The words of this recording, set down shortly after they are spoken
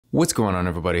What's going on,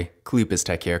 everybody? Cleepus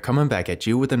Tech here, coming back at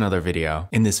you with another video.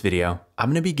 In this video, I'm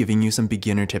going to be giving you some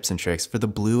beginner tips and tricks for the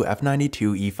BLU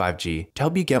F92e 5G to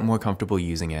help you get more comfortable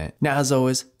using it. Now, as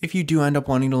always, if you do end up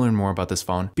wanting to learn more about this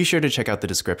phone, be sure to check out the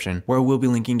description, where I will be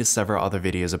linking to several other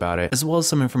videos about it, as well as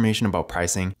some information about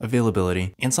pricing,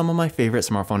 availability, and some of my favorite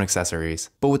smartphone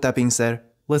accessories. But with that being said,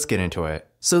 let's get into it.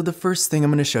 So the first thing I'm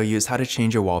going to show you is how to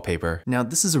change your wallpaper. Now,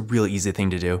 this is a real easy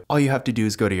thing to do. All you have to do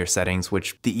is go to your settings,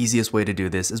 which the easiest way to do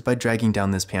this is by dragging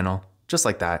down this panel, just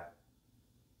like that.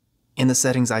 And the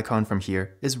settings icon from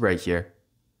here is right here.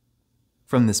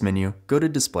 From this menu, go to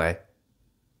display.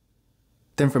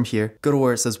 Then from here, go to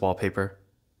where it says wallpaper.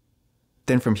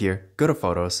 Then from here, go to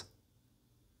photos.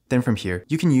 Then from here,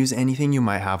 you can use anything you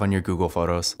might have on your Google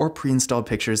Photos or pre-installed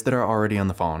pictures that are already on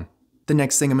the phone. The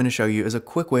next thing I'm going to show you is a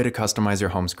quick way to customize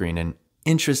your home screen, and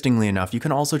interestingly enough, you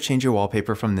can also change your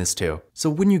wallpaper from this too. So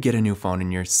when you get a new phone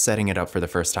and you're setting it up for the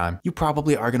first time, you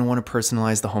probably are going to want to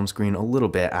personalize the home screen a little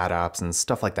bit, add apps and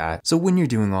stuff like that. So when you're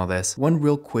doing all this, one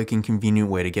real quick and convenient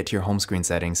way to get to your home screen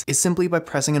settings is simply by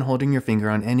pressing and holding your finger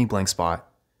on any blank spot.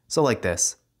 So like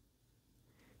this.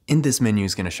 And this menu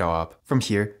is going to show up. From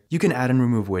here, you can add and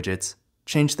remove widgets,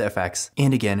 change the effects,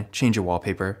 and again, change your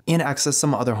wallpaper, and access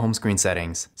some other home screen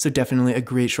settings. So definitely a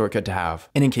great shortcut to have.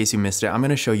 And in case you missed it, I'm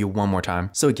going to show you one more time.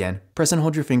 So again, press and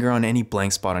hold your finger on any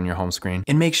blank spot on your home screen,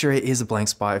 and make sure it is a blank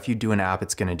spot. If you do an app,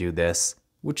 it's going to do this,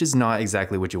 which is not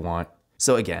exactly what you want.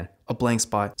 So again, a blank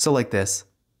spot, so like this.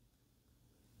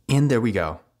 And there we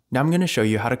go. Now I'm going to show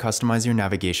you how to customize your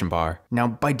navigation bar. Now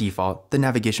by default, the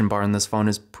navigation bar on this phone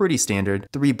is pretty standard,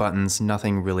 3 buttons,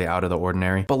 nothing really out of the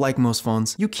ordinary. But like most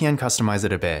phones, you can customize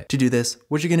it a bit. To do this,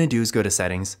 what you're going to do is go to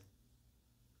settings.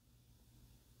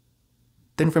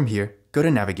 Then from here, go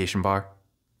to navigation bar.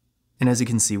 And as you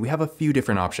can see, we have a few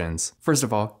different options. First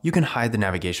of all, you can hide the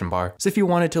navigation bar. So if you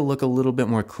want it to look a little bit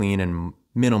more clean and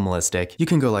minimalistic, you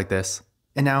can go like this.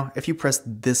 And now if you press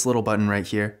this little button right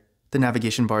here, the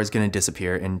navigation bar is going to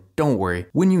disappear, and don't worry,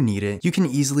 when you need it, you can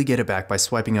easily get it back by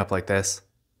swiping up like this.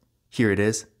 Here it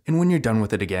is, and when you're done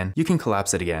with it again, you can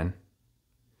collapse it again.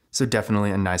 So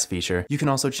definitely a nice feature. You can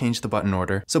also change the button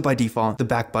order. So by default, the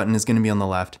back button is going to be on the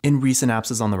left, and recent apps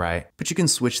is on the right, but you can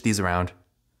switch these around.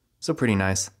 So pretty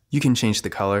nice. You can change the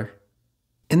color.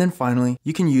 And then finally,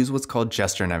 you can use what's called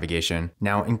gesture navigation.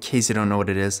 Now, in case you don't know what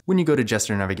it is, when you go to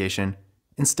gesture navigation,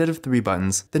 instead of 3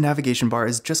 buttons, the navigation bar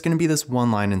is just going to be this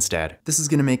one line instead. This is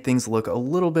going to make things look a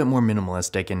little bit more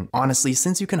minimalistic, and honestly,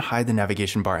 since you can hide the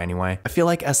navigation bar anyway, I feel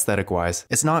like aesthetic-wise,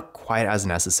 it's not quite as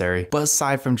necessary. But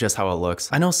aside from just how it looks,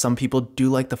 I know some people do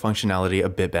like the functionality a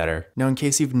bit better. Now, in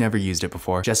case you've never used it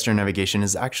before, gesture navigation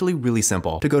is actually really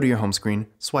simple. To go to your home screen,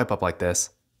 swipe up like this.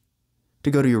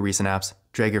 To go to your recent apps,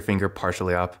 drag your finger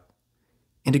partially up.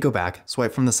 And to go back,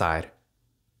 swipe from the side.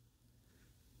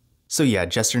 So yeah,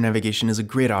 gesture navigation is a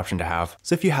great option to have.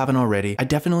 So if you haven't already, I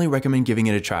definitely recommend giving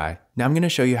it a try. Now I'm going to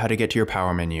show you how to get to your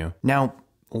power menu. Now,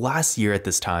 last year at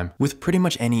this time, with pretty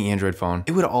much any Android phone,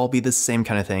 it would all be the same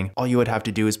kind of thing. All you would have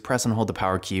to do is press and hold the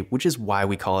power key, which is why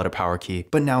we call it a power key.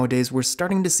 But nowadays, we're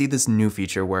starting to see this new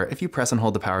feature where if you press and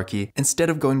hold the power key, instead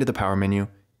of going to the power menu,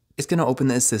 it's going to open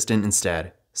the assistant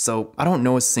instead. So I don't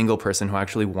know a single person who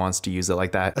actually wants to use it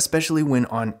like that, especially when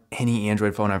on any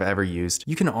Android phone I've ever used,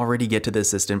 you can already get to the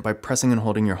assistant by pressing and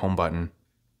holding your home button.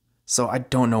 So I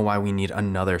don't know why we need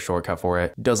another shortcut for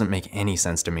it. Doesn't make any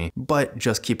sense to me. But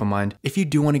just keep in mind, if you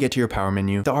do want to get to your power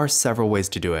menu, there are several ways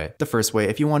to do it. The first way,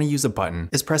 if you want to use a button,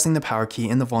 is pressing the power key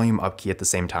and the volume up key at the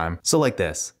same time. So like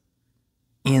this.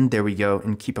 And there we go,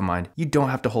 and keep in mind, you don't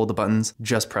have to hold the buttons,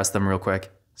 just press them real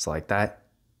quick. So like that.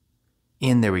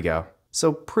 And there we go.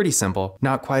 So pretty simple,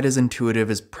 not quite as intuitive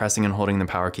as pressing and holding the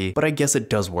power key, but I guess it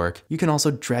does work. You can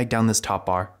also drag down this top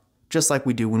bar, just like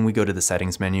we do when we go to the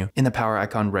settings menu, and the power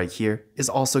icon right here is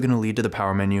also going to lead to the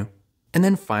power menu. And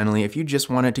then finally, if you just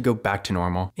want it to go back to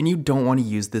normal, and you don't want to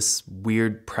use this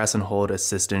weird press and hold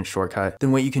assistant shortcut,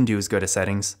 then what you can do is go to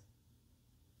settings.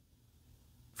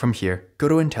 From here, go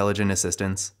to intelligent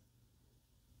assistance.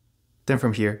 Then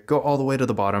from here, go all the way to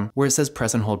the bottom where it says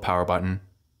press and hold power button.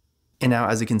 And now,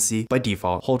 as you can see, by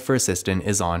default, hold for assistant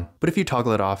is on. But if you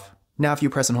toggle it off, now if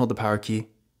you press and hold the power key,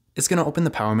 it's going to open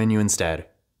the power menu instead.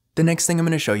 The next thing I'm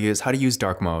going to show you is how to use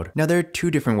dark mode. Now there are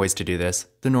 2 different ways to do this.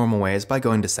 The normal way is by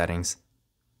going to settings.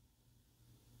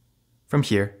 From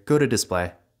here, go to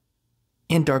display.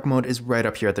 And dark mode is right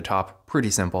up here at the top, pretty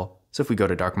simple. So if we go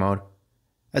to dark mode,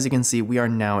 as you can see, we are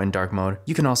now in dark mode.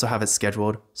 You can also have it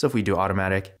scheduled. So if we do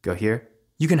automatic, go here.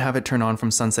 You can have it turn on from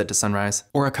sunset to sunrise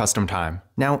or a custom time.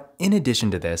 Now, in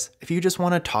addition to this, if you just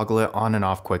want to toggle it on and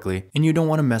off quickly and you don't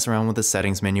want to mess around with the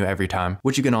settings menu every time,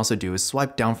 what you can also do is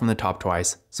swipe down from the top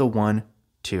twice. So 1,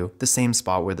 to the same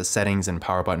spot where the settings and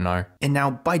power button are. And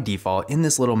now by default in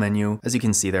this little menu, as you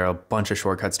can see, there are a bunch of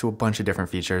shortcuts to a bunch of different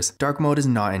features. Dark mode is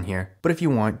not in here, but if you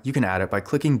want, you can add it by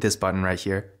clicking this button right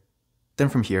here. Then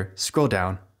from here, scroll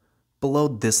down. Below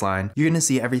this line, you're gonna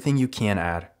see everything you can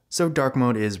add. So dark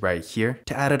mode is right here.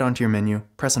 To add it onto your menu,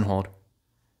 press and hold.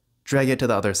 Drag it to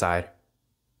the other side.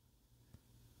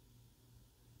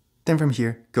 Then from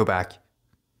here, go back.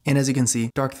 And as you can see,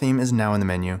 dark theme is now in the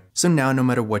menu. So now no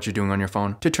matter what you're doing on your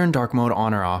phone, to turn dark mode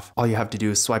on or off, all you have to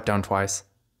do is swipe down twice.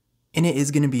 And it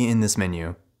is going to be in this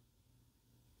menu.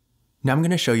 Now I'm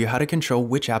going to show you how to control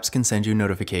which apps can send you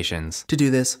notifications. To do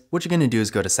this, what you're going to do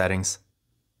is go to Settings.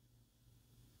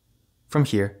 From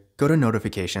here, go to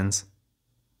Notifications.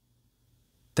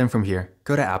 Then from here,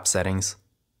 go to App Settings.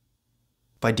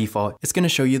 By default, it's going to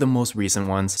show you the most recent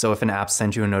ones. So if an app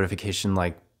sent you a notification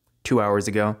like 2 hours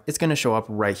ago, it's going to show up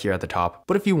right here at the top.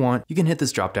 But if you want, you can hit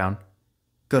this drop down.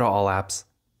 Go to All Apps.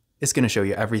 It's going to show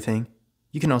you everything.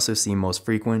 You can also see most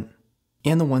frequent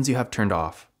and the ones you have turned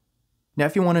off. Now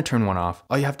if you want to turn one off,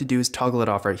 all you have to do is toggle it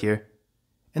off right here.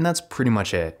 And that's pretty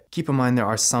much it. Keep in mind there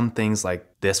are some things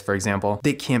like this, for example,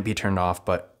 they can't be turned off,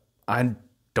 but I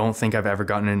don't think I've ever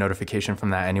gotten a notification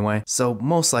from that anyway, so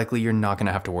most likely you're not going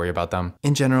to have to worry about them.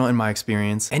 In general, in my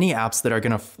experience, any apps that are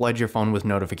going to flood your phone with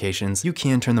notifications, you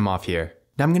can turn them off here.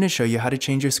 Now I'm going to show you how to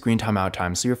change your screen timeout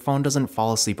time so your phone doesn't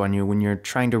fall asleep on you when you're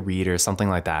trying to read or something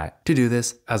like that. To do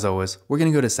this, as always, we're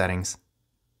going to go to Settings.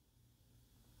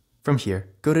 From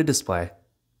here, go to Display.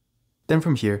 Then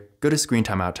from here, go to Screen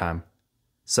Timeout Time.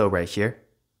 So right here.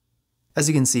 As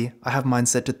you can see, I have mine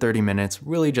set to 30 minutes,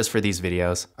 really just for these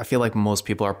videos. I feel like most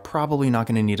people are probably not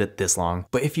going to need it this long,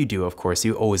 but if you do, of course,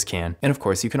 you always can. And of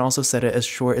course, you can also set it as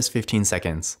short as 15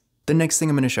 seconds. The next thing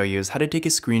I'm going to show you is how to take a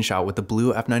screenshot with the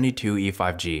BLU F92e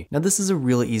 5G. Now this is a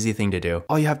really easy thing to do.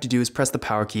 All you have to do is press the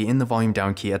power key and the volume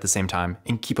down key at the same time.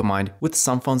 And keep in mind, with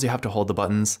some phones you have to hold the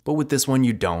buttons, but with this one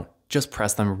you don't. Just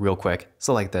press them real quick.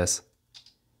 So like this.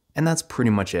 And that's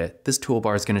pretty much it. This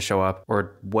toolbar is going to show up,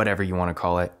 or whatever you want to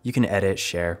call it. You can edit,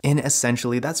 share, and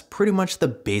essentially that's pretty much the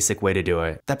basic way to do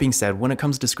it. That being said, when it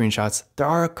comes to screenshots, there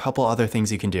are a couple other things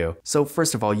you can do. So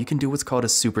first of all, you can do what's called a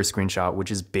super screenshot,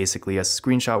 which is basically a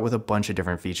screenshot with a bunch of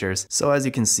different features. So as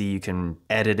you can see, you can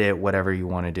edit it, whatever you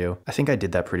want to do. I think I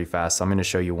did that pretty fast, so I'm going to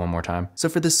show you one more time. So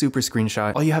for the super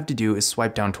screenshot, all you have to do is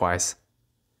swipe down twice.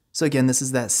 So again, this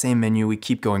is that same menu we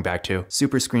keep going back to.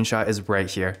 Super screenshot is right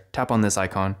here. Tap on this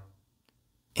icon.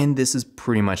 And this is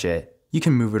pretty much it. You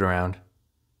can move it around.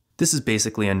 This is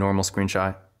basically a normal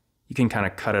screenshot. You can kind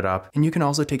of cut it up, and you can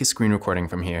also take a screen recording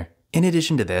from here. In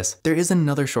addition to this, there is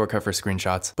another shortcut for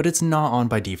screenshots, but it's not on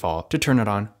by default. To turn it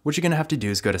on, what you're going to have to do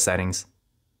is go to Settings.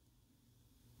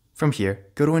 From here,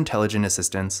 go to Intelligent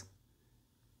Assistance.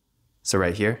 So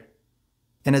right here.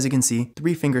 And as you can see,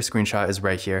 3-finger screenshot is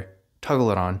right here.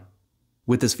 Toggle it on.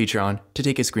 With this feature on, to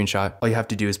take a screenshot, all you have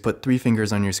to do is put 3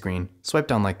 fingers on your screen, swipe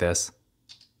down like this.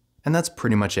 And that's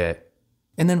pretty much it.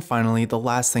 And then finally, the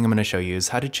last thing I'm going to show you is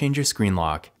how to change your screen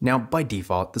lock. Now, by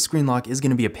default, the screen lock is going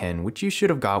to be a pin, which you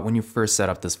should have got when you first set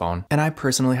up this phone. And I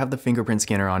personally have the fingerprint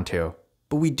scanner on too.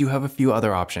 But we do have a few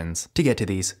other options. To get to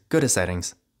these, go to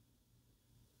Settings.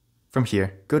 From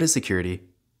here, go to Security.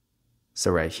 So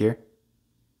right here.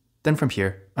 Then from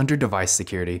here, under Device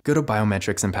Security, go to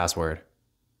Biometrics and Password.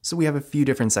 So we have a few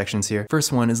different sections here.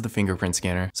 First one is the fingerprint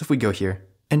scanner. So if we go here,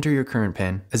 enter your current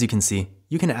PIN. As you can see,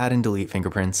 you can add and delete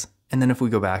fingerprints. And then if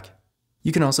we go back,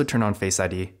 you can also turn on Face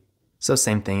ID. So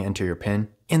same thing, enter your PIN.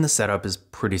 And the setup is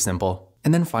pretty simple.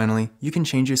 And then finally, you can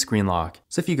change your screen lock.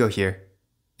 So if you go here,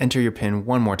 enter your PIN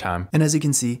one more time. And as you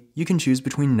can see, you can choose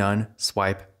between none,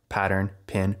 swipe, pattern,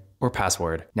 PIN, or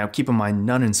password. Now keep in mind,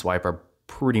 none and swipe are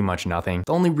pretty much nothing.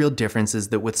 The only real difference is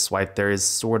that with swipe there is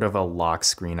sort of a lock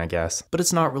screen, I guess, but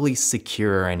it's not really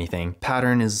secure or anything.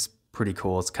 Pattern is pretty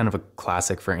cool. It's kind of a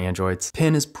classic for Androids.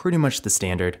 PIN is pretty much the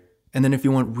standard. And then if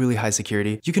you want really high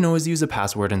security, you can always use a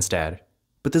password instead.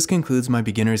 But this concludes my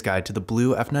beginner's guide to the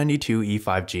BLU F92e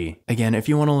 5G. Again, if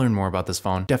you want to learn more about this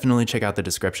phone, definitely check out the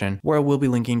description, where I will be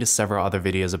linking to several other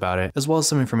videos about it, as well as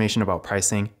some information about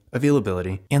pricing,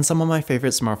 availability, and some of my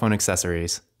favorite smartphone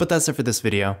accessories. But that's it for this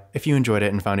video. If you enjoyed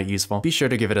it and found it useful, be sure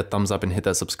to give it a thumbs up and hit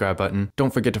that subscribe button.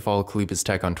 Don't forget to follow Clip's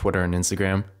Tech on Twitter and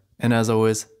Instagram. And as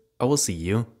always, I will see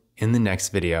you in the next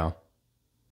video.